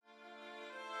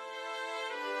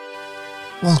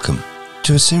Welcome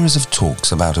to a series of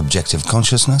talks about objective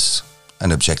consciousness,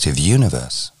 an objective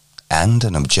universe, and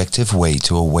an objective way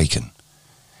to awaken,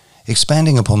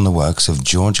 expanding upon the works of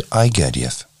George I.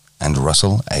 Gurdjieff and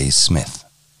Russell A. Smith.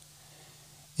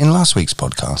 In last week's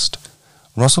podcast,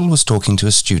 Russell was talking to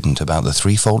a student about the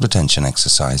threefold attention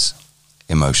exercise,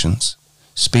 emotions,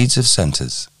 speeds of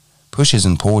centers, pushes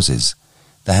and pauses,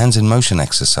 the hands in motion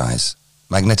exercise,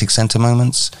 magnetic center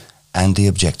moments, and the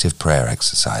objective prayer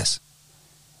exercise.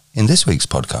 In this week's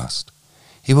podcast,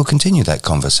 he will continue that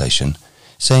conversation,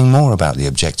 saying more about the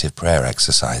objective prayer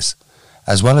exercise,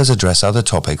 as well as address other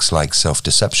topics like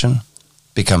self-deception,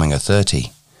 becoming a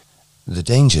 30, the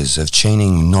dangers of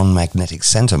chaining non-magnetic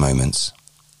center moments,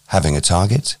 having a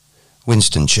target,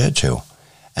 Winston Churchill,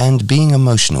 and being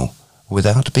emotional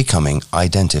without becoming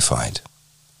identified.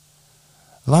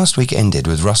 Last week ended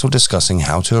with Russell discussing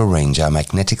how to arrange our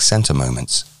magnetic center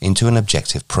moments into an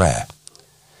objective prayer,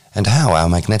 and how our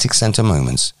magnetic center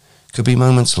moments could be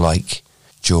moments like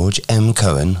George M.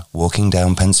 Cohen walking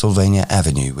down Pennsylvania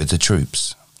Avenue with the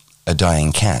troops, a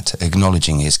dying cat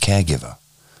acknowledging his caregiver,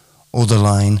 or the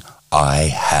line, "I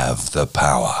have the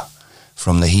power,"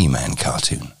 from the He-Man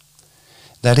cartoon.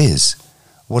 That is,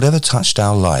 whatever touched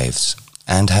our lives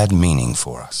and had meaning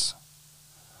for us.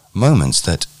 Moments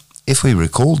that, if we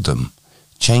recalled them,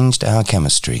 changed our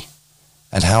chemistry,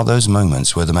 and how those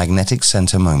moments were the magnetic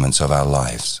center moments of our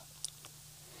lives.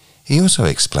 He also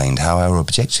explained how our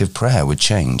objective prayer would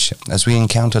change as we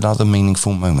encountered other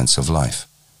meaningful moments of life,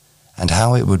 and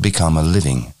how it would become a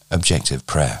living objective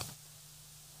prayer.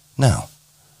 Now,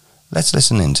 let's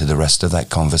listen in to the rest of that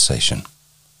conversation.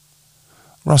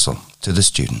 Russell to the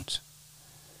student.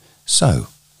 So,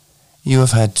 you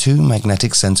have had two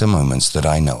magnetic center moments that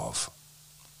I know of.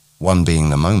 One being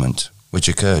the moment which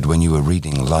occurred when you were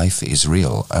reading Life is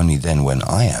Real, Only Then When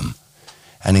I Am,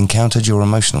 and encountered your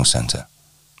emotional center,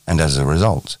 and as a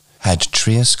result, had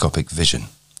trioscopic vision.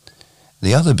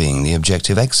 The other being the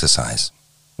objective exercise,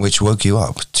 which woke you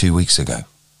up 2 weeks ago.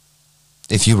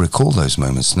 If you recall those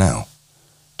moments now,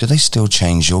 do they still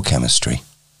change your chemistry?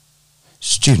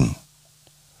 Student.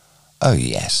 Oh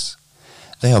yes,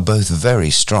 they are both very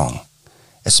strong,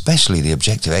 especially the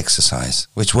objective exercise,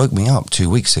 which woke me up 2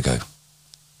 weeks ago.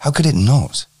 How could it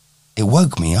not? It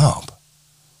woke me up.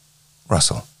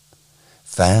 Russell.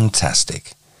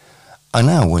 Fantastic. I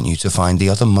now want you to find the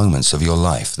other moments of your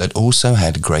life that also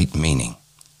had great meaning.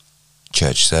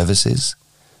 Church services,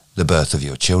 the birth of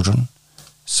your children,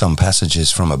 some passages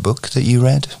from a book that you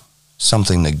read,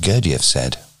 something that Gurdjieff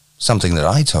said, something that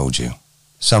I told you,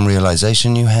 some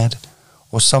realization you had,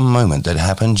 or some moment that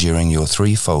happened during your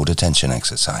threefold attention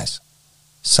exercise.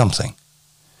 Something.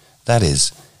 That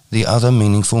is, the other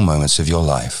meaningful moments of your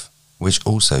life, which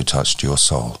also touched your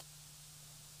soul.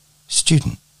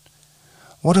 Student.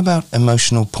 What about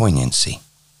emotional poignancy?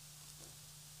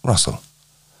 Russell.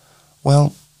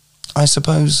 Well, I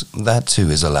suppose that too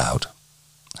is allowed.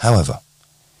 However,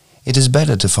 it is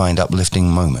better to find uplifting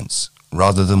moments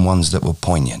rather than ones that were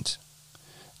poignant.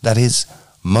 That is,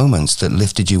 moments that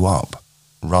lifted you up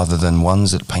rather than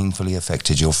ones that painfully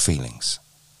affected your feelings.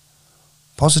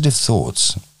 Positive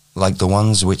thoughts, like the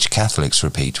ones which Catholics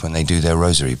repeat when they do their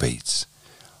rosary beads,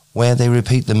 where they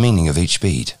repeat the meaning of each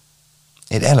bead.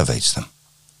 It elevates them.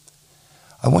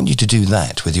 I want you to do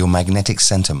that with your magnetic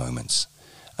center moments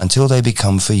until they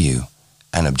become for you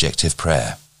an objective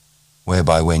prayer,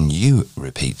 whereby when you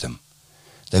repeat them,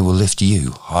 they will lift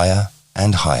you higher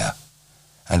and higher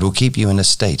and will keep you in a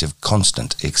state of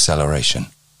constant acceleration.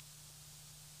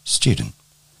 Student.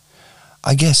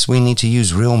 I guess we need to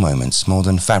use real moments more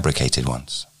than fabricated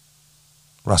ones.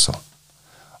 Russell.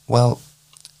 Well,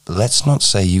 let's not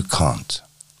say you can't.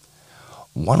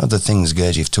 One of the things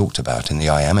Gurdjieff talked about in the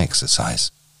I Am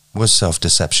exercise was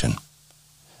self-deception.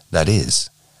 That is,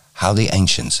 how the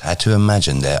ancients had to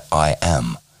imagine their I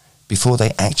Am before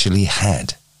they actually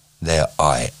had their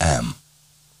I Am.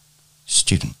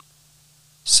 Student.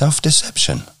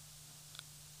 Self-deception.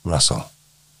 Russell.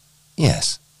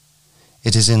 Yes.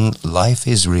 It is in Life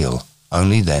is Real,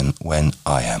 Only Then When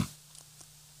I Am.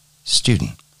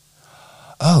 Student.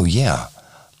 Oh yeah,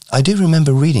 I do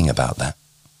remember reading about that,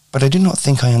 but I do not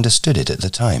think I understood it at the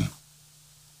time.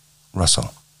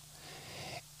 Russell.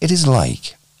 It is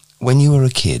like, when you were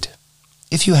a kid,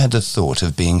 if you had the thought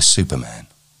of being Superman,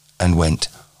 and went,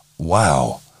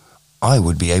 wow, I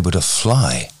would be able to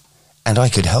fly, and I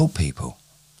could help people,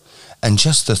 and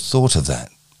just the thought of that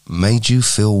made you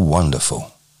feel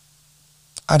wonderful.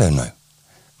 I don't know,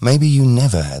 maybe you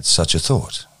never had such a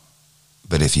thought,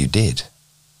 but if you did,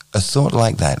 a thought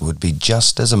like that would be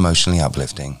just as emotionally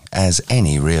uplifting as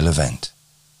any real event.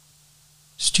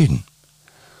 Student.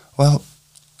 Well,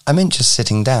 I meant just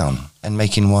sitting down and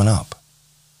making one up.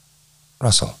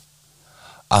 Russell.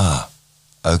 Ah,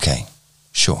 okay,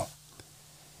 sure.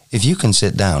 If you can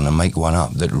sit down and make one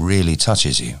up that really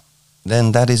touches you,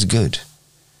 then that is good.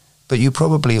 But you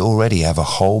probably already have a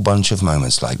whole bunch of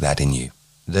moments like that in you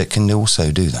that can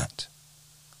also do that.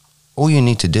 All you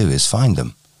need to do is find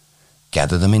them,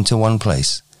 gather them into one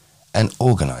place, and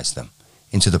organize them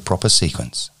into the proper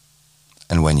sequence.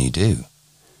 And when you do,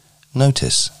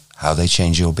 notice how they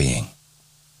change your being.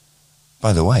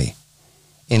 By the way,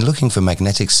 in looking for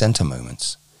magnetic center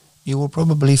moments, you will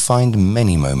probably find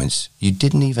many moments you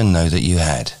didn't even know that you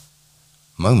had.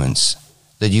 Moments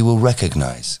that you will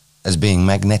recognize as being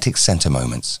magnetic center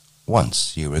moments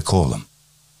once you recall them.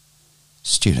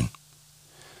 Student.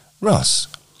 Russ,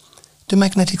 do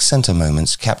magnetic center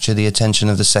moments capture the attention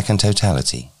of the second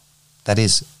totality? That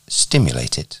is,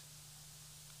 stimulate it?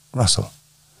 Russell.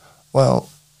 Well,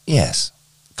 yes,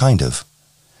 kind of.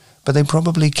 But they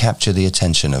probably capture the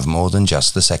attention of more than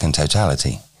just the second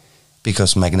totality,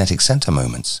 because magnetic center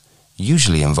moments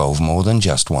usually involve more than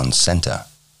just one center.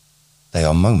 They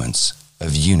are moments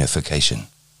of unification.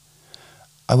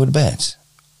 I would bet,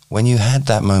 when you had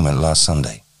that moment last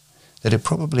Sunday, that it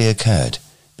probably occurred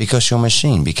because your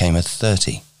machine became a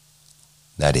 30.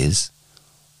 That is,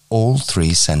 all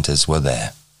three centers were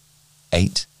there,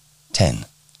 8, 10,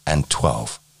 and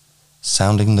 12,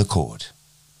 sounding the chord.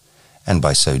 And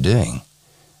by so doing,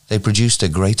 they produced a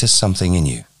greater something in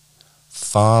you,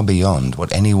 far beyond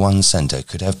what any one center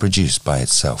could have produced by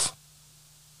itself.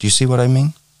 Do you see what I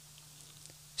mean?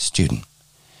 Student.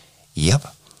 Yep,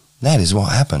 that is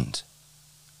what happened.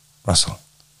 Russell.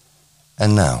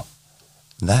 And now,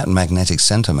 that magnetic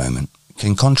center moment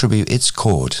can contribute its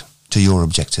chord to your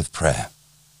objective prayer.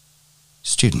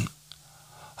 Student.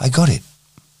 I got it.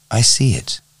 I see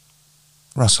it.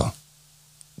 Russell.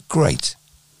 Great.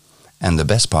 And the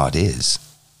best part is,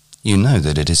 you know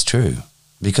that it is true,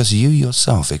 because you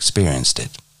yourself experienced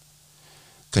it.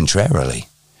 Contrarily,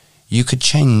 you could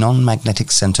chain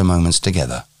non-magnetic center moments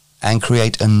together and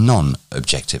create a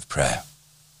non-objective prayer.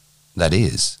 That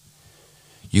is,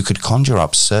 you could conjure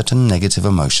up certain negative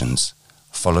emotions,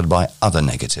 followed by other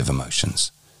negative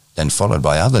emotions, then followed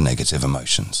by other negative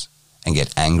emotions, and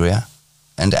get angrier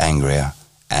and angrier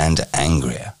and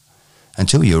angrier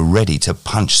until you're ready to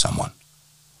punch someone.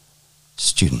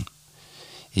 Student.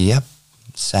 Yep,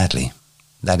 sadly,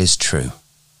 that is true.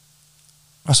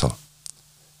 Russell.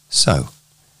 So,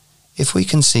 if we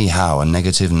can see how a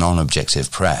negative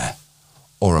non-objective prayer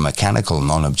or a mechanical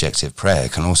non-objective prayer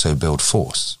can also build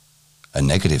force, a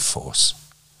negative force.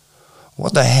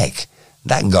 What the heck?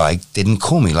 That guy didn't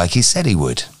call me like he said he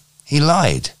would. He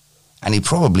lied, and he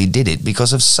probably did it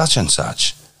because of such and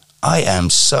such. I am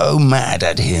so mad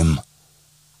at him.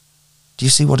 Do you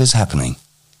see what is happening?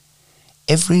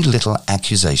 Every little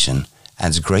accusation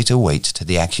adds greater weight to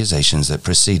the accusations that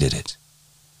preceded it.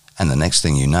 And the next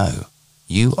thing you know,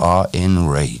 you are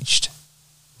enraged.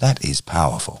 That is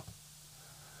powerful.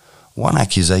 One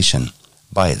accusation,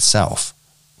 by itself,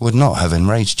 would not have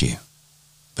enraged you,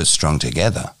 but strung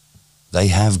together, they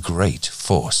have great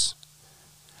force.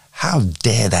 How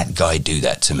dare that guy do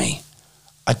that to me?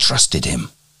 I trusted him,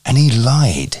 and he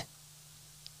lied.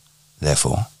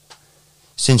 Therefore,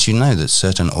 since you know that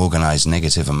certain organized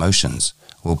negative emotions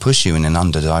will push you in an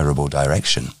undesirable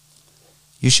direction,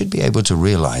 you should be able to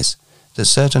realize that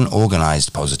certain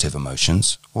organized positive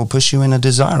emotions will push you in a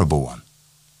desirable one.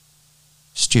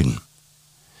 Student.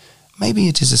 Maybe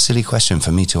it is a silly question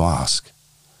for me to ask,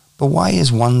 but why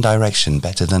is one direction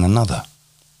better than another?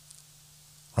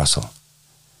 Russell.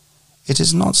 It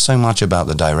is not so much about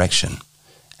the direction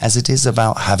as it is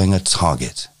about having a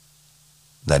target.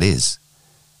 That is,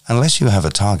 unless you have a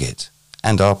target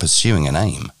and are pursuing an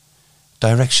aim,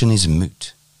 direction is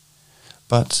moot.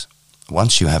 But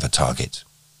once you have a target,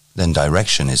 then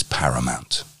direction is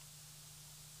paramount.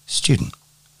 Student.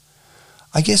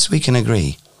 I guess we can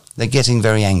agree that getting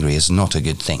very angry is not a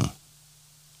good thing.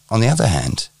 On the other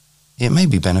hand, it may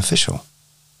be beneficial.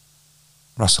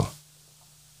 Russell.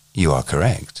 You are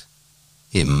correct.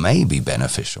 It may be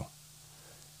beneficial.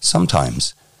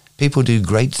 Sometimes people do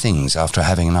great things after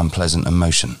having an unpleasant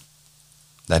emotion.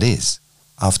 That is,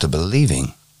 after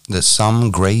believing that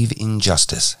some grave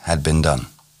injustice had been done.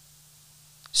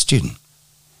 Student.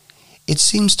 It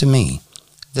seems to me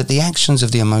that the actions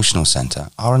of the emotional center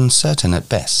are uncertain at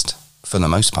best. For the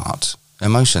most part,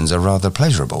 emotions are rather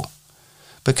pleasurable.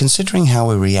 But considering how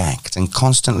we react and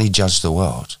constantly judge the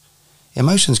world,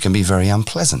 emotions can be very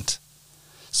unpleasant.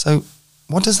 So,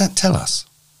 what does that tell us?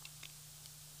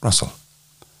 Russell.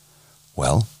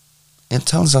 Well, it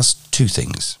tells us two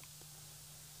things.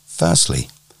 Firstly,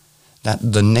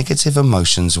 that the negative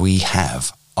emotions we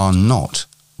have are not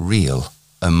real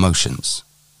emotions.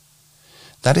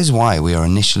 That is why we are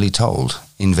initially told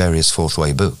in various fourth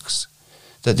way books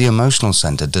that the emotional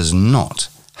center does not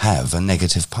have a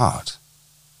negative part,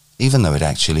 even though it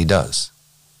actually does.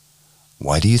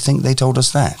 Why do you think they told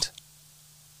us that?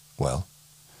 Well,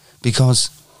 because,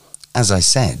 as I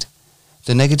said,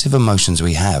 the negative emotions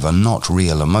we have are not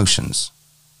real emotions.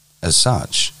 As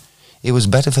such, it was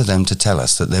better for them to tell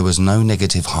us that there was no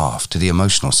negative half to the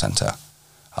emotional center.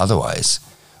 Otherwise,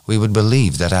 we would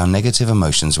believe that our negative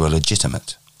emotions were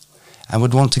legitimate and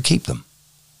would want to keep them.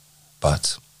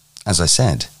 But, as I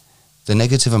said, the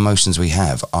negative emotions we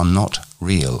have are not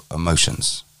real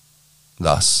emotions.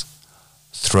 Thus,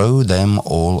 throw them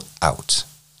all out.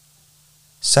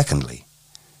 Secondly,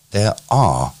 there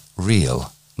are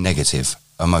real negative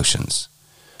emotions,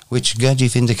 which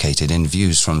Gurdjieff indicated in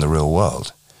Views from the Real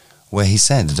World, where he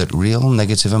said that real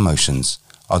negative emotions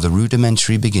are the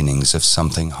rudimentary beginnings of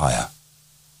something higher.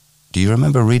 Do you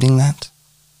remember reading that?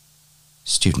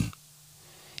 Student: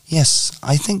 Yes,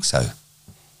 I think so.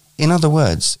 In other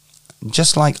words,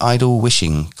 just like idle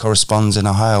wishing corresponds in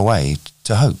a higher way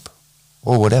to hope,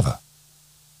 or whatever.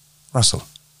 Russell: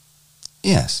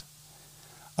 Yes.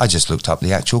 I just looked up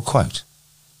the actual quote.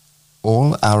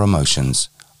 All our emotions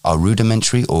are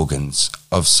rudimentary organs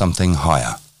of something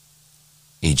higher.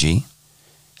 E.g.,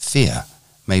 fear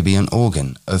may be an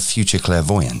organ of future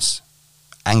clairvoyance,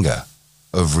 anger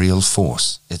of real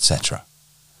force, etc.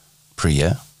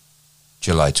 Priya,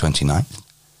 July 29th,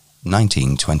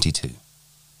 1922.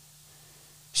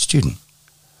 Student: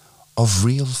 Of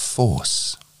real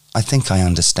force, I think I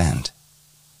understand.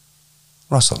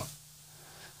 Russell: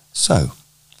 So,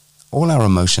 all our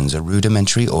emotions are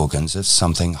rudimentary organs of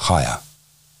something higher.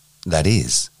 That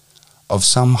is, of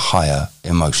some higher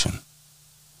emotion.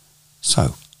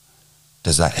 So,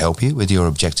 does that help you with your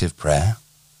objective prayer?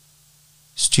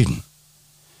 Student: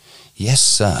 Yes,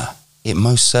 sir. It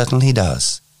most certainly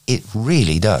does. It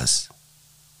really does.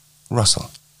 Russell: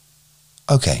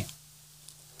 Okay.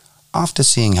 After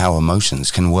seeing how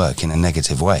emotions can work in a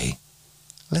negative way,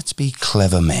 let's be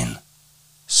clever men,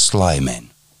 sly men,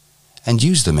 and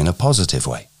use them in a positive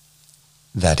way.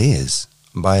 That is,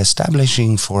 by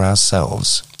establishing for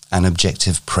ourselves an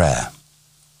objective prayer.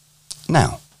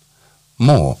 Now,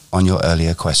 more on your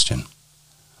earlier question.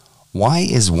 Why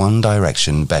is one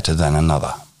direction better than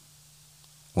another?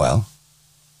 Well,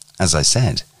 as I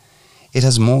said, it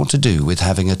has more to do with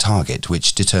having a target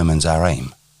which determines our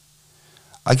aim.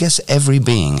 I guess every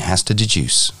being has to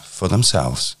deduce for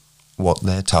themselves what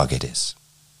their target is.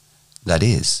 That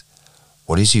is,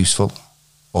 what is useful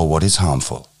or what is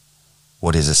harmful,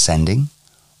 what is ascending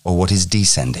or what is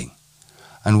descending,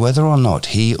 and whether or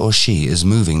not he or she is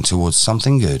moving towards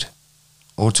something good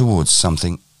or towards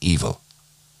something evil.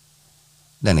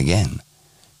 Then again,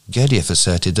 Gurdjieff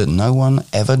asserted that no one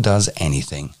ever does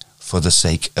anything for the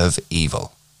sake of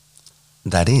evil.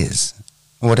 That is,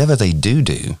 whatever they do,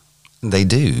 they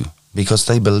do because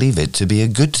they believe it to be a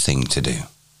good thing to do.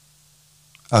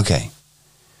 Okay,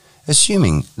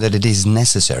 assuming that it is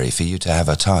necessary for you to have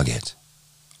a target,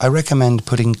 I recommend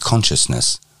putting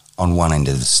consciousness on one end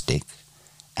of the stick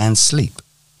and sleep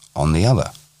on the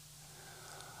other.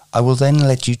 I will then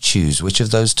let you choose which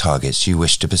of those targets you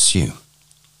wish to pursue.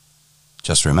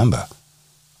 Just remember,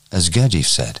 as Gurdjieff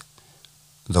said,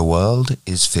 the world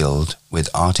is filled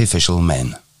with artificial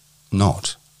men,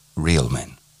 not real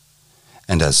men.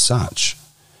 And as such,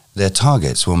 their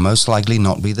targets will most likely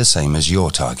not be the same as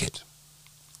your target.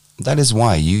 That is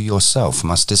why you yourself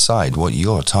must decide what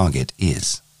your target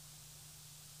is.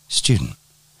 Student: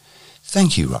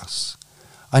 Thank you, Russ.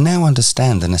 I now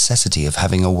understand the necessity of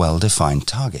having a well-defined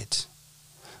target.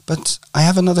 But I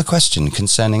have another question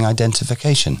concerning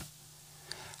identification.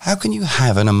 How can you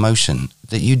have an emotion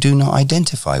that you do not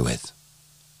identify with?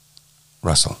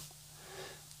 Russell: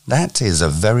 That is a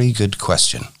very good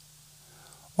question.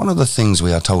 One of the things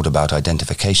we are told about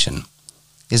identification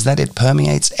is that it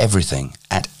permeates everything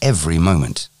at every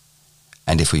moment.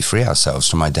 And if we free ourselves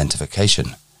from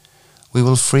identification, we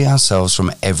will free ourselves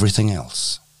from everything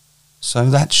else. So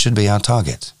that should be our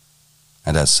target.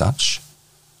 And as such,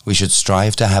 we should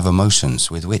strive to have emotions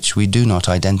with which we do not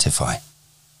identify,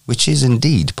 which is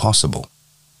indeed possible.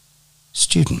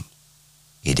 Student: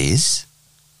 It is?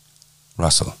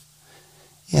 Russell: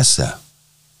 Yes, sir,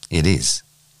 it is.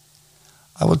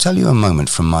 I will tell you a moment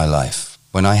from my life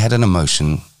when I had an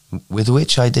emotion with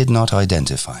which I did not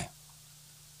identify.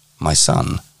 My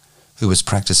son, who was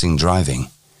practicing driving,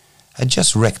 had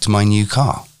just wrecked my new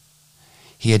car.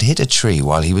 He had hit a tree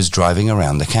while he was driving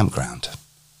around the campground.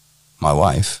 My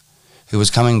wife, who was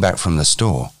coming back from the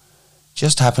store,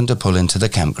 just happened to pull into the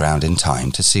campground in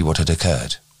time to see what had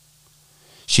occurred.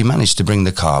 She managed to bring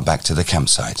the car back to the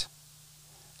campsite.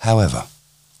 However,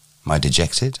 my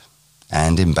dejected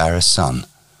and embarrassed son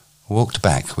walked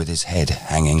back with his head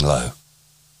hanging low.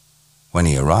 When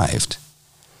he arrived,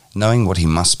 knowing what he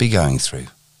must be going through,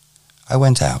 I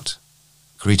went out,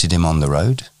 greeted him on the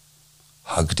road,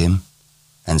 hugged him,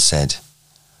 and said,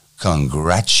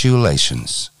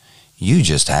 "Congratulations, you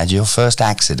just had your first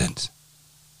accident."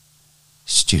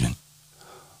 Student: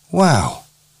 "Wow,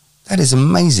 that is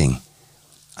amazing.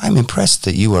 I'm impressed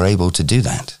that you were able to do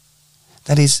that.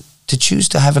 That is, to choose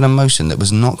to have an emotion that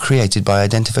was not created by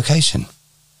identification.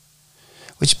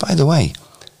 Which, by the way,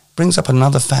 brings up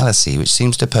another fallacy which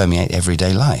seems to permeate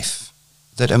everyday life,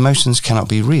 that emotions cannot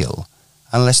be real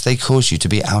unless they cause you to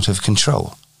be out of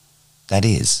control. That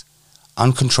is,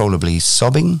 uncontrollably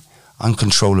sobbing,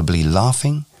 uncontrollably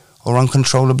laughing, or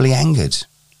uncontrollably angered."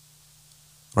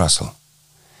 Russell: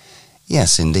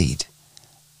 "Yes, indeed.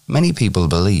 Many people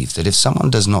believe that if someone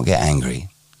does not get angry,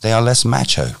 they are less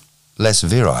macho, less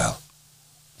virile.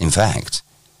 In fact,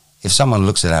 if someone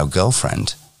looks at our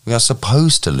girlfriend, we are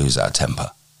supposed to lose our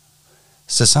temper.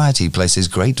 Society places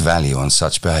great value on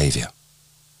such behavior.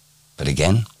 But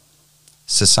again,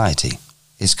 society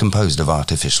is composed of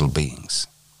artificial beings."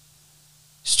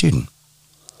 Student: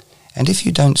 "And if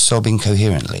you don't sob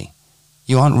incoherently,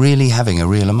 you aren't really having a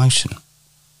real emotion."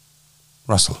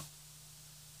 Russell: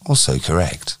 "Also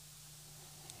correct.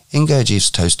 In Gurdjieff's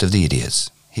Toast of the Idiots,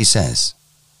 he says,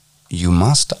 'You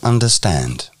must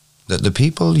understand that the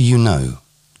people you know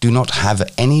do not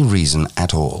have any reason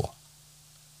at all.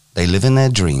 They live in their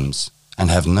dreams and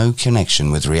have no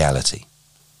connection with reality.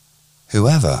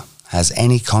 Whoever has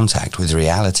any contact with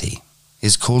reality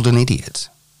is called an idiot.'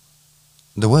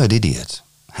 The word idiot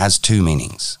has two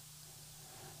meanings.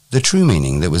 The true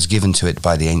meaning that was given to it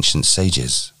by the ancient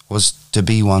sages was to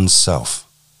be oneself.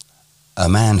 A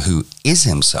man who is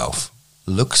himself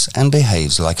looks and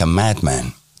behaves like a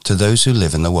madman to those who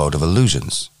live in the world of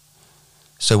illusions.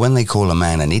 So when they call a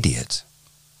man an idiot,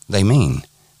 they mean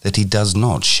that he does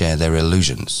not share their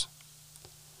illusions.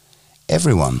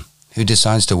 Everyone who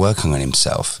decides to work on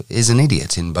himself is an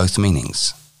idiot in both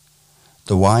meanings.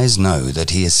 The wise know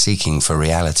that he is seeking for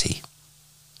reality.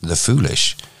 The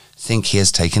foolish think he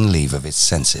has taken leave of his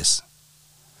senses.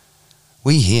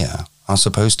 We here are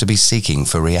supposed to be seeking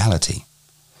for reality,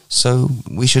 so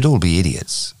we should all be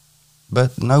idiots.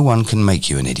 But no one can make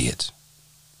you an idiot.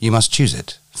 You must choose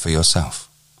it for yourself."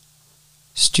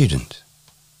 Student: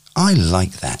 "I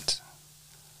like that.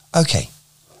 Okay,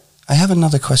 I have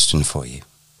another question for you.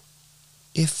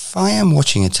 If I am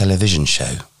watching a television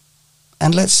show,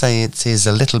 and let's say it is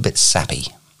a little bit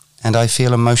sappy, and I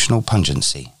feel emotional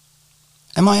pungency,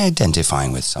 am I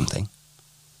identifying with something?"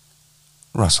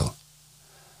 Russell: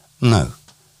 "No.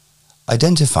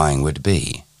 Identifying would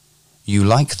be, you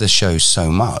like the show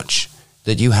so much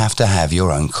that you have to have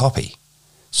your own copy,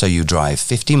 so you drive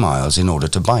 50 miles in order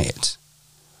to buy it.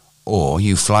 Or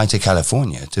you fly to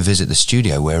California to visit the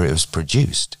studio where it was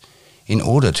produced in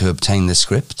order to obtain the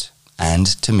script and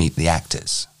to meet the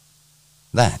actors.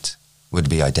 That would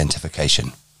be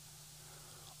identification.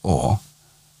 Or,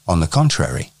 on the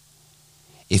contrary,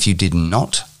 if you did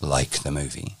not like the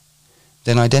movie,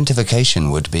 then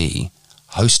identification would be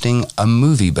hosting a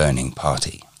movie burning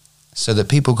party so that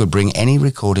people could bring any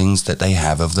recordings that they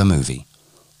have of the movie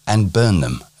and burn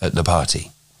them at the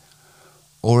party.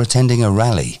 Or attending a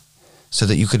rally so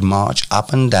that you could march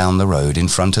up and down the road in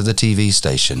front of the TV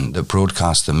station that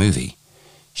broadcast the movie,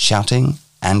 shouting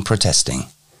and protesting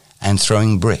and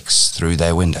throwing bricks through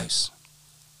their windows."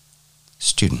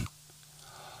 Student: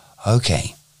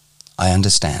 "Okay, I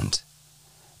understand.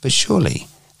 But surely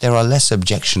there are less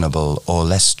objectionable or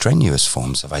less strenuous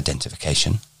forms of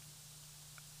identification?"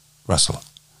 Russell: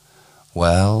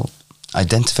 "Well,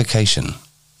 identification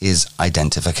is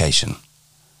identification.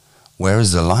 Where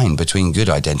is the line between good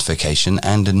identification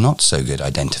and not so good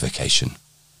identification?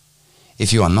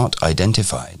 If you are not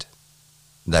identified,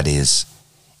 that is,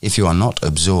 if you are not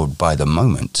absorbed by the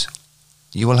moment,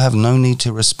 you will have no need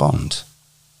to respond,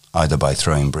 either by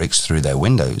throwing bricks through their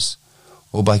windows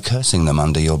or by cursing them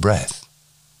under your breath.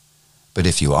 But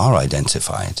if you are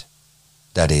identified,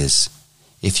 that is,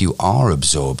 if you are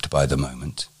absorbed by the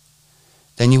moment,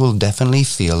 then you will definitely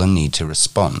feel a need to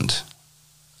respond,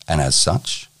 and as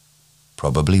such,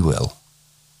 probably will."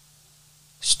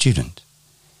 Student: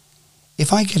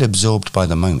 "If I get absorbed by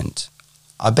the moment,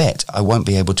 I bet I won't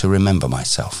be able to remember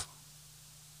myself."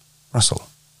 Russell: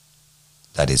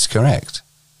 "That is correct.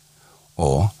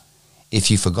 Or, if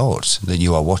you forgot that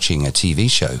you are watching a TV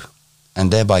show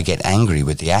and thereby get angry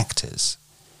with the actors,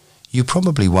 you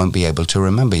probably won't be able to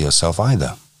remember yourself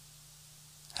either.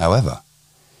 However,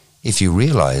 if you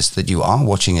realize that you are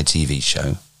watching a TV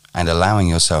show and allowing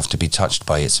yourself to be touched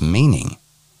by its meaning,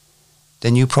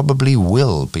 then you probably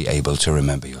will be able to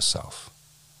remember yourself.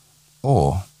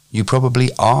 Or you probably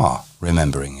are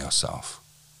remembering yourself.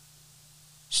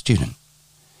 Student: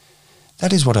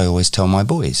 that is what I always tell my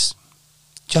boys.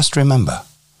 Just remember,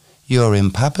 you are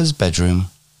in Papa's bedroom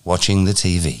watching the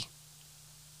TV.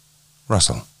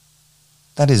 Russell: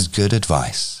 that is good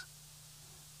advice.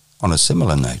 On a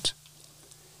similar note,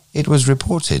 it was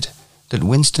reported that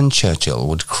Winston Churchill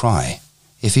would cry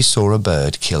if he saw a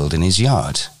bird killed in his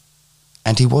yard,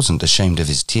 and he wasn't ashamed of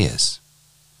his tears.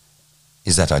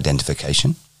 Is that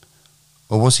identification?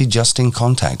 Or was he just in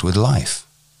contact with life?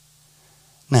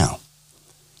 Now,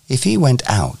 if he went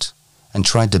out and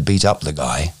tried to beat up the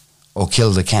guy or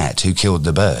kill the cat who killed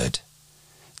the bird,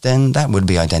 then that would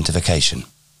be identification.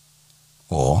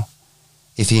 Or,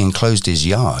 if he enclosed his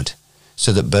yard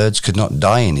so that birds could not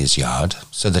die in his yard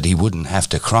so that he wouldn't have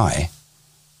to cry,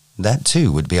 that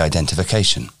too would be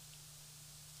identification.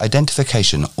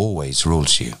 Identification always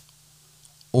rules you,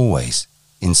 always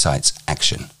incites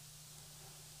action.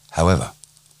 However,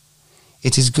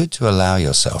 it is good to allow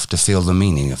yourself to feel the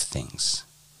meaning of things.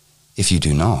 If you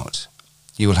do not,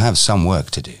 you will have some work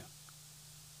to do.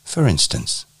 For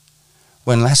instance,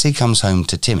 when Lassie comes home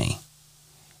to Timmy,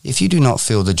 if you do not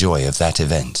feel the joy of that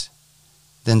event,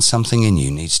 then something in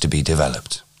you needs to be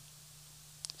developed.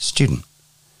 Student: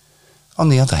 on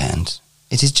the other hand,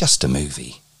 it is just a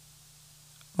movie.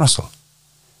 Russell: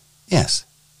 yes,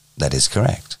 that is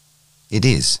correct. It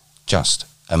is just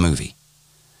a movie.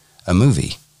 A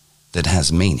movie that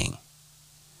has meaning.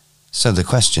 So the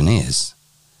question is,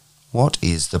 what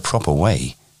is the proper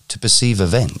way to perceive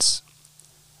events?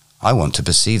 I want to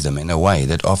perceive them in a way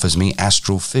that offers me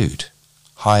astral food,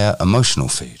 higher emotional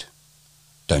food.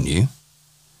 Don't you?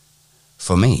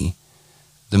 For me,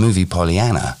 the movie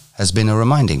Pollyanna has been a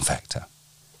reminding factor.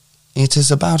 It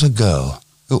is about a girl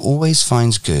who always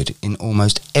finds good in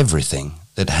almost everything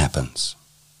that happens.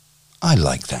 I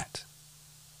like that.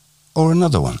 Or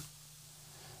another one.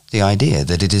 The idea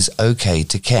that it is okay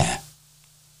to care.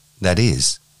 That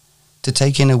is, to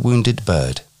take in a wounded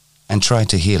bird and try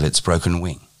to heal its broken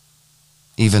wing,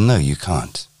 even though you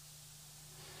can't.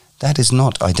 That is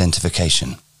not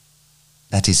identification.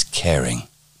 That is caring.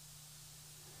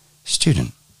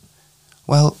 Student: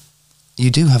 well, you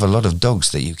do have a lot of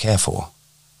dogs that you care for.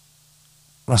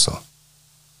 Russell: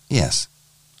 yes,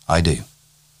 I do,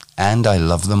 and I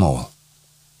love them all.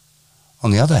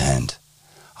 On the other hand,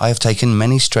 I have taken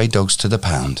many stray dogs to the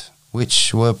pound,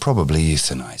 which were probably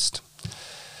euthanized.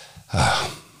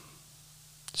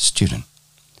 Student: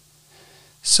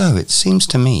 so it seems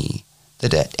to me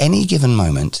that at any given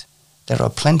moment there are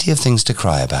plenty of things to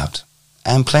cry about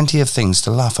and plenty of things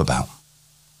to laugh about.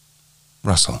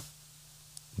 Russell: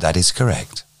 that is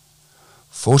correct.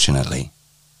 Fortunately,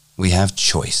 we have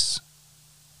choice.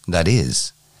 That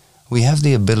is, we have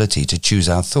the ability to choose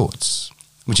our thoughts,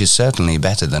 which is certainly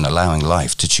better than allowing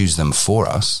life to choose them for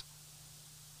us.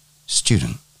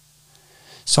 Student: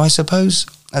 so I suppose,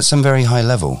 at some very high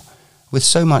level, with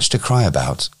so much to cry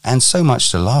about and so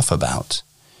much to laugh about,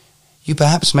 you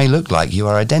perhaps may look like you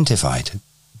are identified,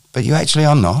 but you actually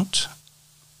are not?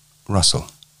 Russell: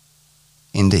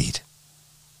 indeed.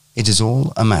 It is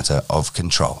all a matter of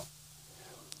control.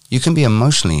 You can be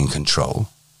emotionally in control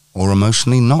or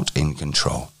emotionally not in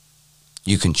control.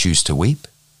 You can choose to weep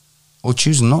or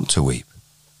choose not to weep.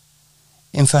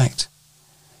 In fact,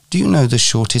 do you know the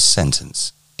shortest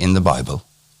sentence in the Bible?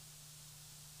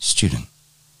 Student: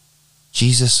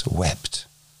 Jesus wept.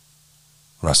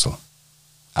 Russell: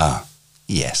 ah,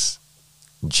 yes,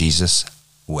 Jesus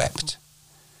wept.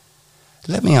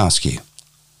 Let me ask you,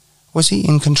 was he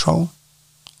in control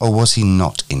or was he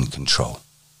not in control?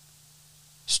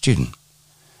 Student: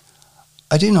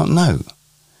 I do not know,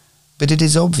 but it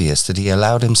is obvious that he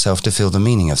allowed himself to feel the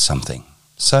meaning of something,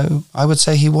 so I would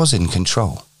say he was in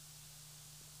control.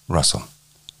 Russell: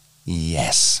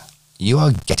 yes, you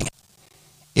are getting it.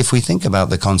 If we think about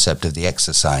the concept of the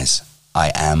exercise,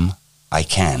 I am, I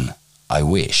can, I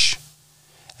wish,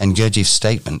 and Gurdjieff's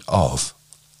statement of,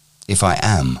 if I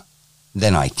am,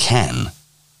 then I can,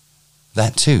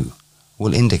 that too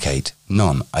will indicate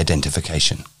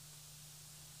non-identification.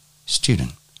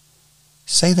 Student: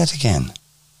 say that again.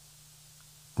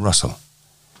 Russell: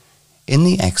 in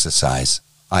the exercise,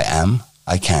 I am,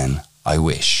 I can, I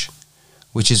wish,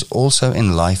 which is also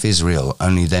in life is real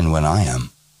only then when I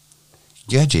am,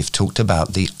 Gurdjieff talked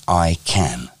about the I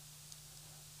can.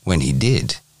 When he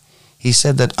did, he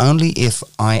said that only if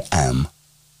I am,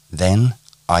 then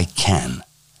I can.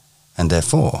 and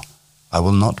therefore I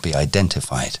will not be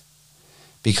identified.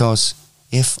 Because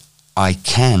if I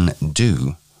can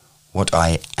do what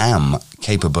I am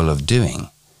capable of doing,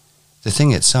 the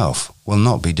thing itself will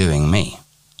not be doing me.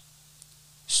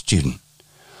 Student: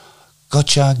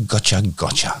 Gotcha, gotcha,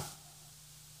 gotcha.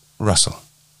 Russell: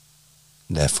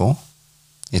 Therefore,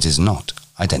 it is not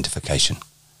identification.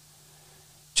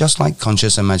 Just like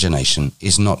conscious imagination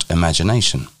is not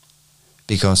imagination,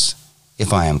 because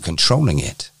if I am controlling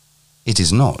it, it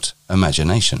is not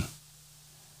imagination.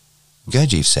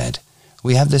 Gurdjieff said,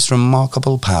 we have this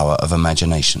remarkable power of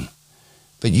imagination,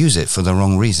 but use it for the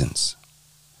wrong reasons.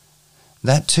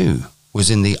 That too was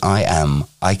in the I am,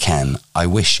 I can, I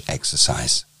wish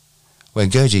exercise, where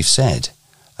Gurdjieff said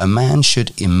a man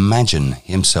should imagine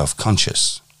himself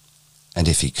conscious, and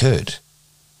if he could,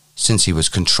 since he was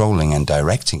controlling and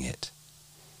directing it,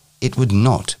 it would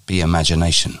not be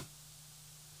imagination.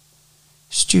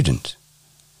 Student: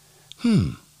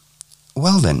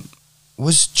 Well then,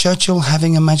 was Churchill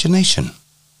having imagination?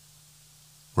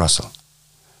 Russell: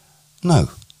 No.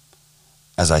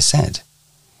 As I said,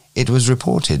 it was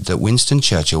reported that Winston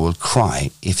Churchill would cry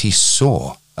if he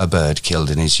saw a bird killed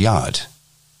in his yard,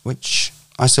 which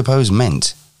I suppose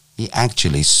meant he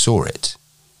actually saw it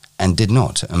and did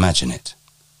not imagine it.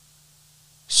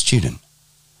 Student: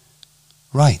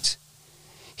 Right.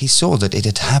 He saw that it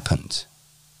had happened.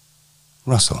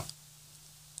 Russell: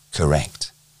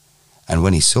 Correct. And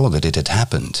when he saw that it had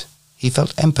happened, he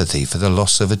felt empathy for the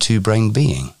loss of a two-brained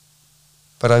being.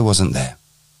 But I wasn't there.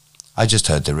 I just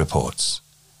heard the reports.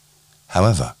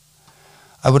 However,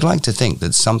 I would like to think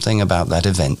that something about that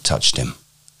event touched him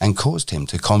and caused him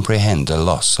to comprehend the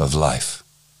loss of life.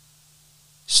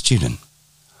 Student: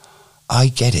 I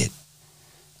get it.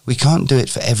 We can't do it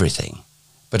for everything,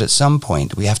 but at some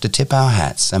point we have to tip our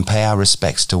hats and pay our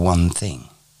respects to one thing.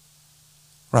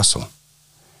 Russell: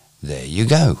 There you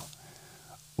go.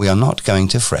 We are not going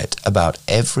to fret about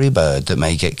every bird that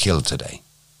may get killed today,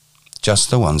 just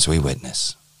the ones we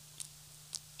witness.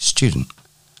 Student: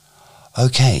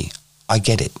 Okay, I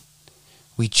get it.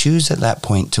 We choose at that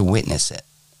point to witness it,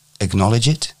 acknowledge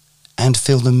it, and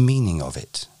feel the meaning of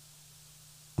it.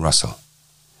 Russell: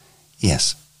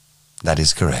 Yes, that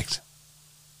is correct.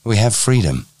 We have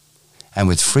freedom, and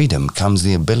with freedom comes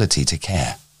the ability to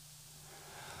care.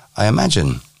 I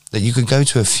imagine that you could go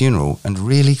to a funeral and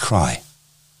really cry,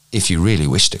 if you really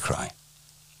wish to cry.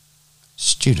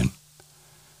 Student: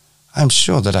 I'm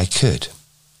sure that I could.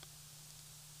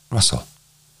 Russell: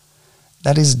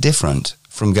 That is different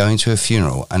from going to a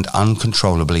funeral and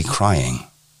uncontrollably crying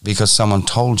because someone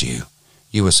told you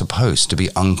you were supposed to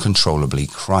be uncontrollably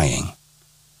crying.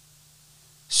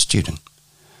 Student: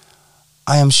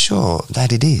 I am sure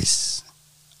that it is.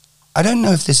 I don't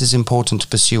know if this is important to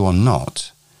pursue or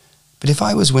not, but if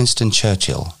I was Winston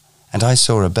Churchill and I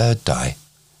saw a bird die,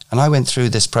 and I went through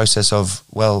this process of,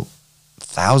 well,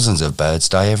 thousands of birds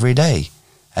die every day,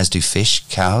 as do fish,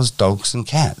 cows, dogs, and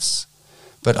cats.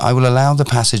 But I will allow the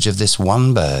passage of this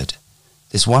one bird,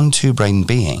 this one two-brained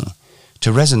being,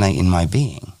 to resonate in my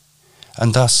being,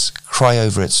 and thus cry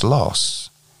over its loss,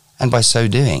 and by so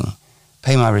doing,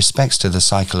 pay my respects to the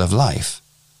cycle of life.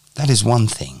 That is one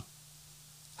thing.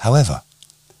 However,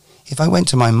 if I went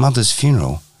to my mother's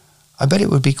funeral, I bet it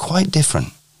would be quite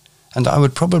different, and I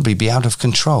would probably be out of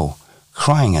control,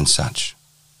 crying and such.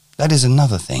 That is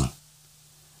another thing.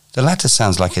 The latter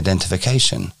sounds like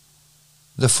identification.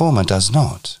 The former does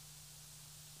not.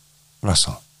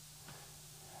 Russell: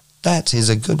 That is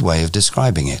a good way of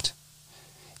describing it.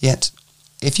 Yet,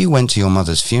 if you went to your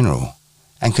mother's funeral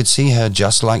and could see her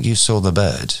just like you saw the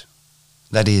bird,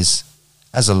 that is,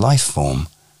 as a life form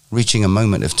reaching a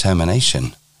moment of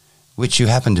termination, which you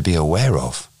happen to be aware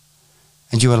of,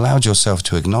 and you allowed yourself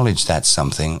to acknowledge that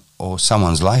something or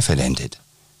someone's life had ended,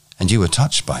 and you were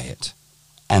touched by it,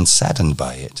 and saddened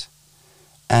by it,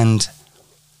 and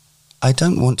I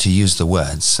don't want to use the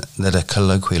words that are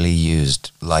colloquially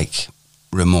used like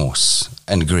remorse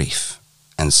and grief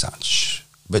and such,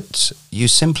 but you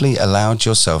simply allowed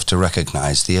yourself to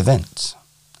recognize the event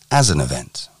as an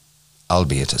event,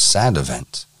 albeit a sad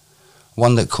event,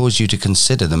 one that caused you to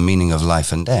consider the meaning of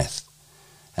life and death,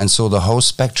 and saw the whole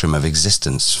spectrum of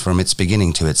existence from its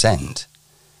beginning to its end,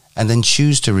 and then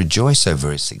choose to rejoice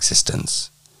over its existence,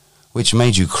 which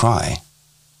made you cry.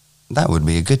 That would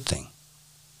be a good thing.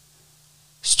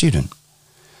 Student: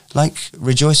 Like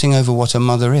rejoicing over what a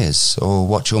mother is or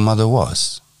what your mother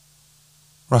was.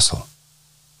 Russell: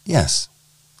 Yes,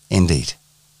 indeed.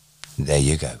 There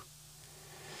you go.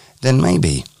 Then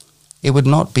maybe it would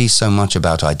not be so much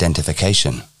about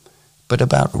identification, but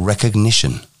about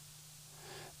recognition.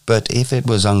 But if it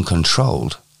was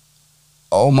uncontrolled,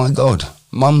 "Oh my God,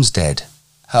 Mum's dead.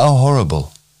 How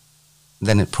horrible."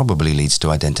 Then it probably leads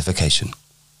to identification.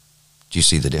 Do you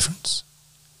see the difference?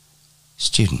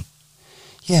 Student: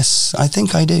 "Yes, I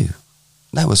think I do.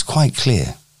 That was quite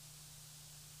clear."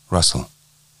 Russell: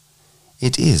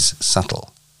 "It is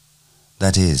subtle.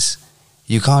 That is,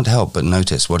 you can't help but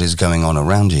notice what is going on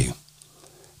around you.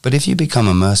 But if you become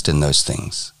immersed in those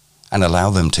things and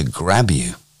allow them to grab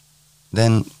you,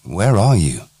 then where are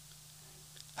you?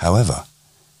 However,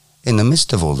 in the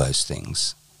midst of all those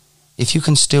things, if you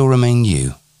can still remain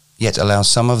you, yet allow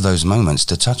some of those moments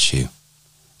to touch you,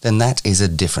 then that is a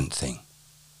different thing,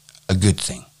 a good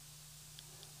thing."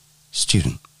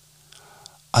 Student: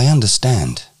 "I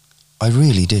understand. I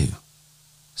really do.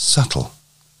 Subtle."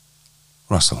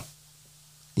 Russell: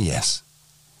 "Yes."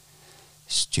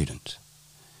 Student: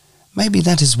 "Maybe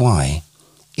that is why,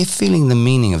 if feeling the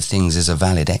meaning of things is a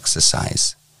valid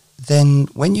exercise, then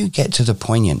when you get to the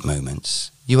poignant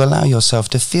moments, you allow yourself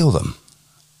to feel them.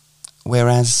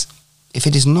 Whereas, if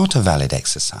it is not a valid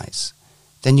exercise,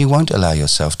 then you won't allow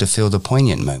yourself to feel the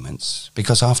poignant moments,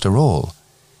 because after all,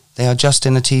 they are just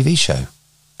in a TV show,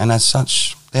 and as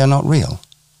such, they are not real."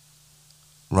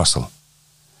 Russell: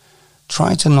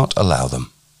 "Try to not allow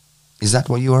them. Is that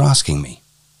what you are asking me?"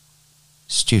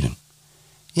 Student: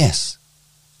 "Yes,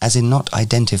 as in not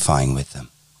identifying with them."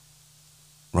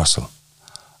 Russell: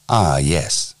 "Ah,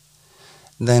 yes.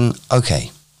 Then,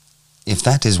 okay, if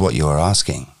that is what you are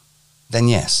asking, then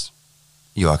yes,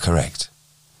 you are correct.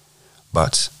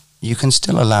 But you can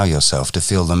still allow yourself to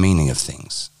feel the meaning of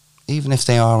things, even if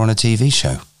they are on a TV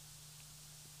show."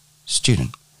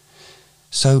 Student: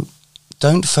 "So,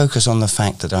 don't focus on the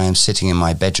fact that I am sitting in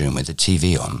my bedroom with the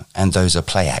TV on, and those are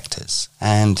play actors,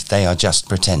 and they are just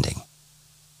pretending."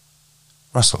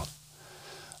 Russell: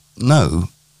 "No,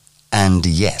 and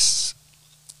yes.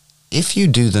 If you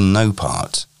do the no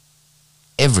part,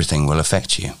 everything will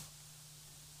affect you.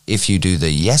 If you do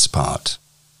the yes part,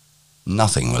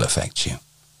 nothing will affect you.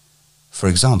 For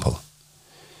example,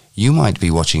 you might be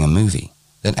watching a movie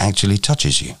that actually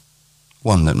touches you,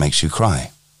 one that makes you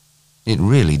cry. It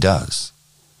really does.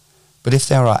 But if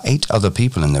there are 8 other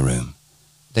people in the room,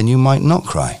 then you might not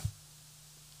cry.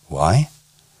 Why?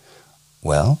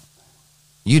 Well,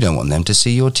 you don't want them to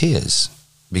see your tears,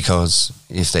 because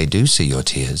if they do see your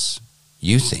tears,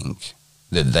 you think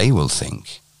that they will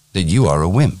think that you are a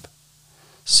wimp.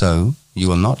 So you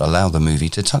will not allow the movie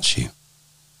to touch you."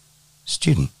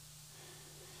 Student: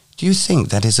 "Do you think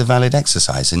that is a valid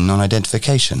exercise in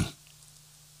non-identification?"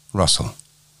 Russell: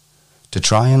 "To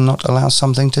try and not allow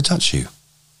something to touch you?"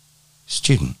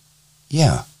 Student: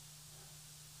 "Yeah."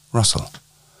 Russell: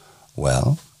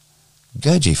 "Well,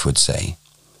 Gurdjieff would say,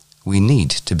 we need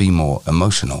to be more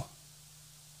emotional.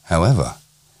 However,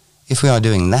 if we are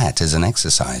doing that as an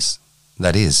exercise,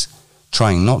 that is,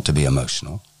 trying not to be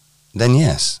emotional, then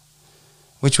yes,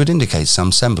 which would indicate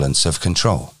some semblance of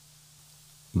control.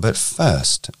 But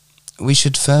first, we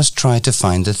should try to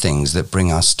find the things that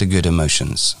bring us to good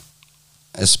emotions,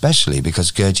 especially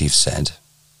because Gurdjieff said,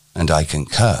 and I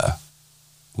concur,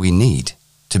 we need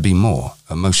to be more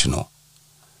emotional.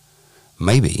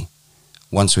 Maybe,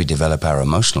 once we develop our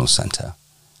emotional center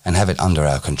and have it under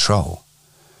our control,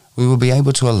 we will be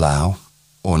able to allow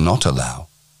or not allow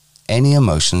any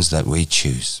emotions that we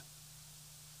choose."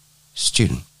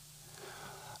 Student: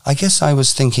 "I guess I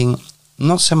was thinking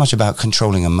not so much about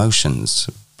controlling emotions,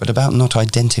 but about not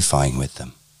identifying with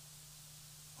them."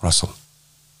 Russell: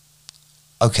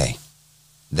 "Okay,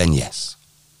 then yes.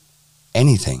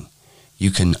 Anything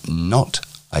you can not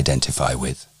identify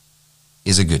with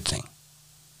is a good thing."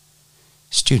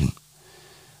 Student: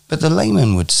 "But the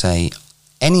layman would say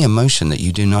any emotion that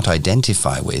you do not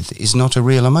identify with is not a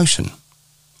real emotion.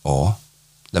 Or,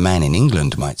 the man in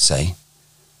England might say,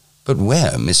 but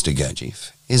where, Mr.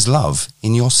 Gurdjieff, is love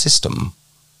in your system?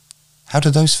 How do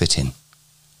those fit in?"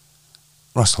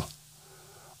 Russell: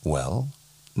 "Well,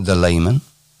 the layman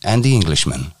and the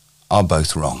Englishman are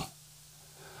both wrong.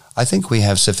 I think we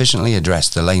have sufficiently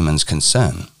addressed the layman's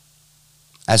concern.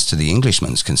 As to the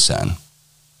Englishman's concern,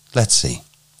 let's see.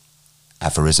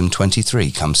 Aphorism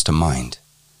 23 comes to mind.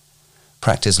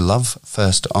 Practice love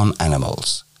first on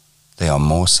animals. They are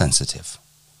more sensitive.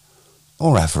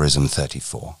 Or aphorism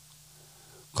 34.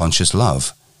 Conscious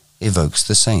love evokes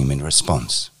the same in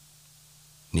response.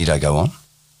 Need I go on?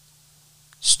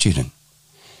 Student: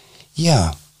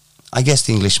 "Yeah, I guess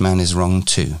the Englishman is wrong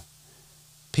too.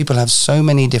 People have so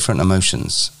many different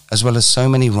emotions, as well as so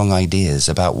many wrong ideas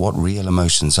about what real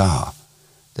emotions are,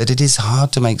 that it is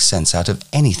hard to make sense out of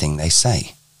anything they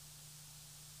say."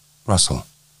 Russell: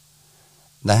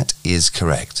 "That is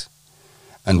correct.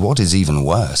 And what is even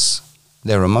worse,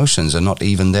 Their emotions are not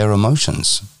even their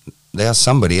emotions. They are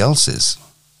somebody else's.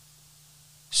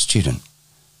 Student: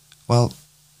 Well,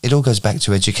 it all goes back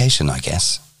to education, I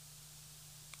guess.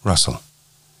 Russell: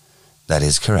 That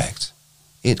is correct.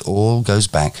 It all goes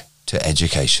back to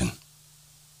education.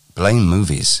 Blame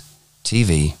movies,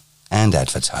 TV, and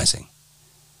advertising.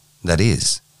 That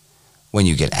is, when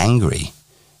you get angry,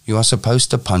 you are supposed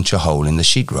to punch a hole in the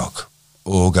sheetrock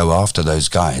or go after those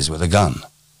guys with a gun.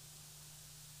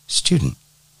 Student: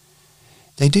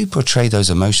 They do portray those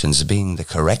emotions as being the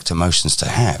correct emotions to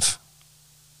have.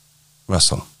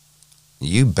 Russell: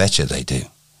 You betcha they do.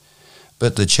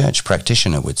 But the church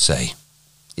practitioner would say,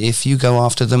 if you go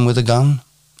after them with a gun,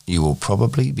 you will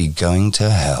probably be going to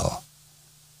hell.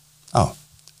 Oh,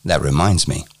 that reminds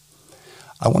me.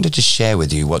 I wanted to share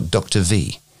with you what Dr.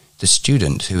 V, the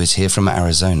student who is here from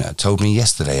Arizona, told me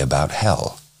yesterday about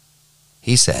hell.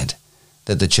 He said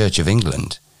that the Church of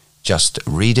England just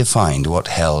redefined what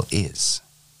hell is.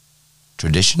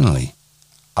 Traditionally,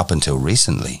 up until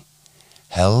recently,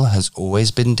 hell has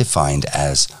always been defined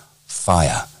as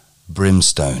fire,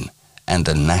 brimstone, and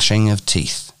the gnashing of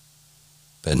teeth.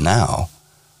 But now,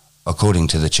 according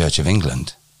to the Church of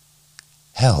England,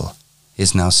 hell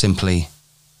is now simply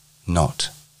not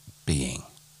being.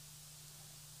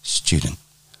 Student: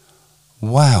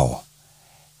 Wow!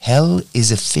 Hell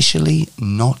is officially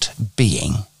not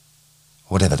being,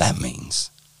 whatever that means.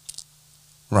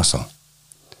 Russell: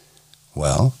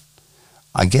 Well,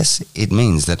 I guess it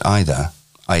means that either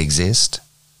I exist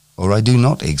or I do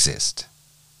not exist,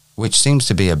 which seems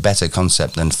to be a better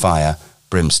concept than fire,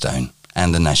 brimstone,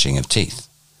 and the gnashing of teeth,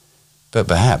 but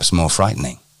perhaps more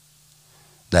frightening.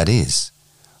 That is,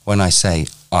 when I say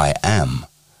I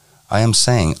am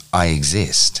saying I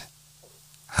exist.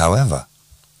 However,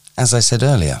 as I said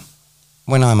earlier,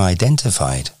 when I'm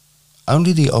identified,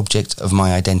 only the object of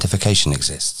my identification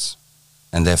exists,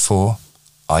 and therefore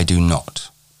I do not,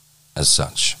 as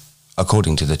such,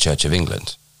 according to the Church of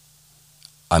England.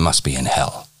 I must be in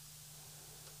hell.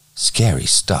 Scary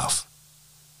stuff.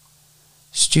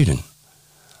 Student: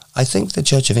 I think the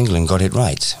Church of England got it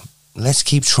right. Let's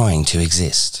keep trying to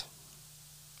exist.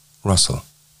 Russell: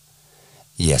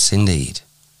 Yes, indeed.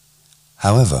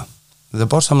 However, the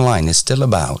bottom line is still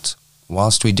about,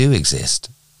 whilst we do exist,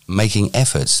 making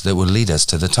efforts that will lead us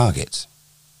to the target,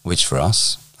 which for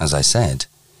us, as I said,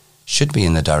 should be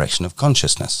in the direction of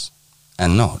consciousness,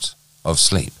 and not of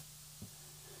sleep.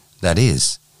 That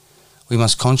is, we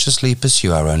must consciously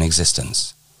pursue our own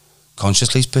existence,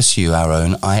 consciously pursue our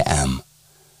own I am,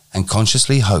 and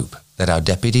consciously hope that our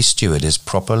deputy steward is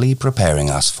properly preparing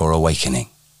us for awakening.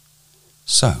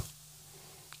 So,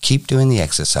 keep doing the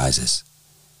exercises,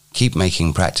 keep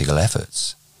making practical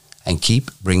efforts, and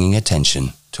keep bringing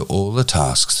attention to all the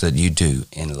tasks that you do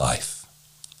in life.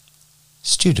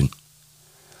 Student: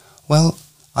 Well,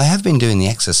 I have been doing the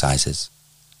exercises,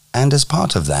 and as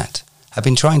part of that, have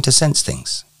been trying to sense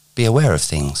things, be aware of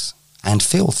things, and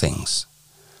feel things.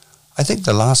 I think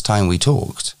the last time we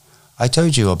talked, I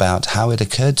told you about how it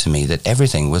occurred to me that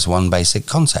everything was one basic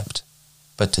concept,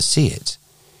 but to see it,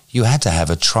 you had to have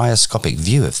a trioscopic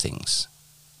view of things.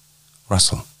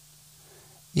 Russell: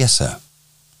 Yes, sir.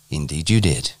 Indeed you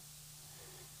did.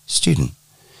 Student: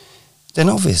 Then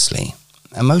obviously,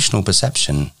 emotional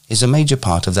perception is a major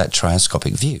part of that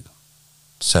trioscopic view.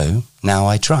 So now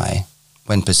I try,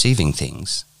 when perceiving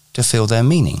things, to feel their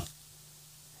meaning.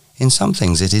 In some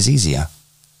things it is easier,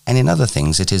 and in other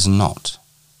things it is not.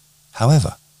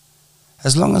 However,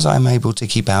 as long as I am able to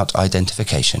keep out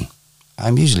identification, I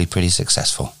am usually pretty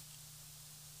successful.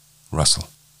 Russell: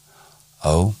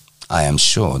 Oh, I am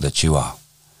sure that you are.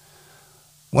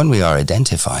 When we are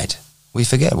identified, we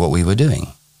forget what we were doing,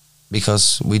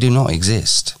 because we do not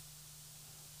exist.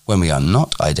 When we are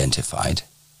not identified,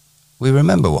 we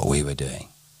remember what we were doing,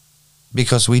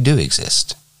 because we do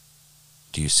exist.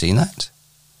 Do you see that?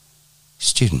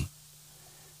 Student: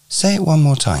 Say it one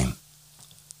more time.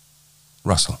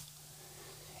 Russell: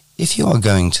 If you are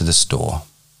going to the store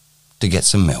to get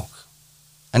some milk,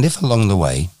 and if along the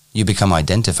way you become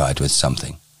identified with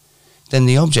something, then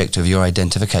the object of your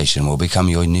identification will become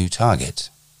your new target,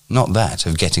 not that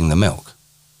of getting the milk.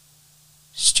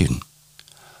 Student: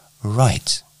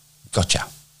 Right, gotcha.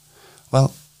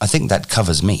 Well, I think that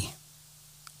covers me.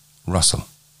 Russell: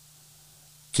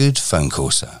 Good phone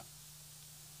call, sir.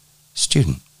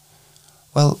 Student: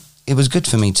 Well, it was good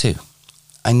for me too.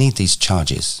 I need these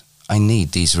charges. I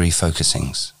need these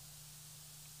refocusings.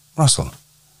 Russell: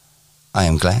 I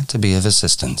am glad to be of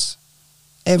assistance.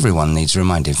 Everyone needs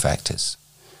reminding factors.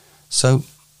 So,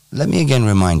 let me again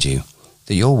remind you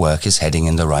that your work is heading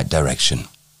in the right direction,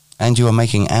 and you are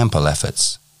making ample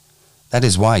efforts. That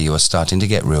is why you are starting to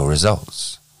get real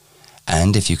results.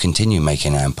 And if you continue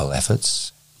making ample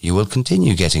efforts, you will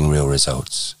continue getting real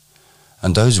results.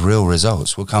 And those real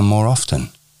results will come more often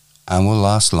and will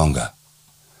last longer.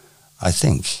 I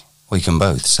think we can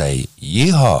both say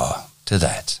yeehaw to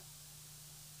that.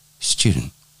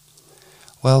 Student: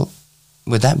 well,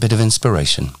 with that bit of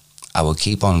inspiration, I will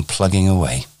keep on plugging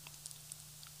away.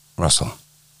 Russell: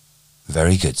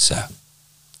 very good, sir.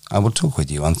 I will talk with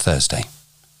you on Thursday.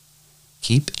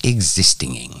 Keep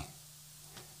existing.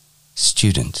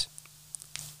 Student: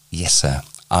 yes, sir,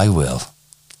 I will.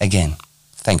 Again,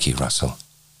 thank you, Russell.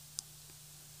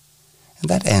 And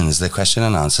that ends the question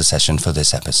and answer session for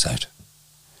this episode.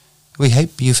 We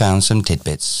hope you found some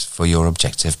tidbits for your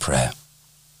objective prayer.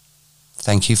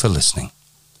 Thank you for listening.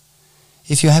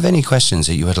 If you have any questions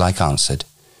that you would like answered,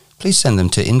 please send them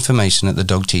to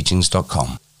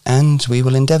information@thedogteachings.com, and we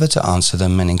will endeavour to answer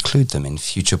them and include them in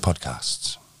future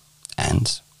podcasts.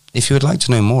 And if you would like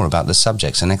to know more about the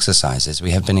subjects and exercises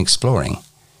we have been exploring,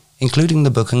 including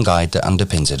the book and guide that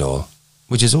underpins it all,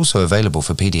 which is also available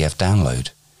for PDF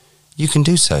download, you can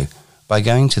do so by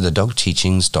going to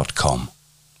thedogteachings.com.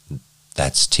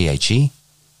 That's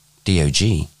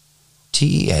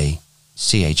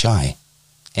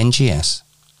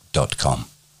TheDogTeachings.com.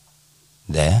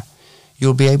 There,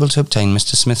 you'll be able to obtain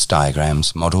Mr. Smith's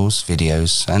diagrams, models,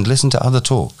 videos, and listen to other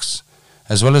talks,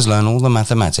 as well as learn all the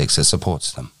mathematics that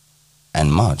supports them,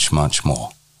 and much, much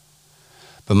more.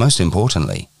 But most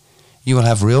importantly, you will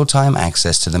have real-time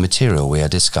access to the material we are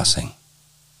discussing.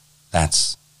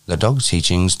 That's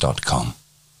thedogteachings.com.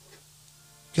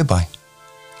 Goodbye.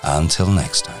 Until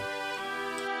next time.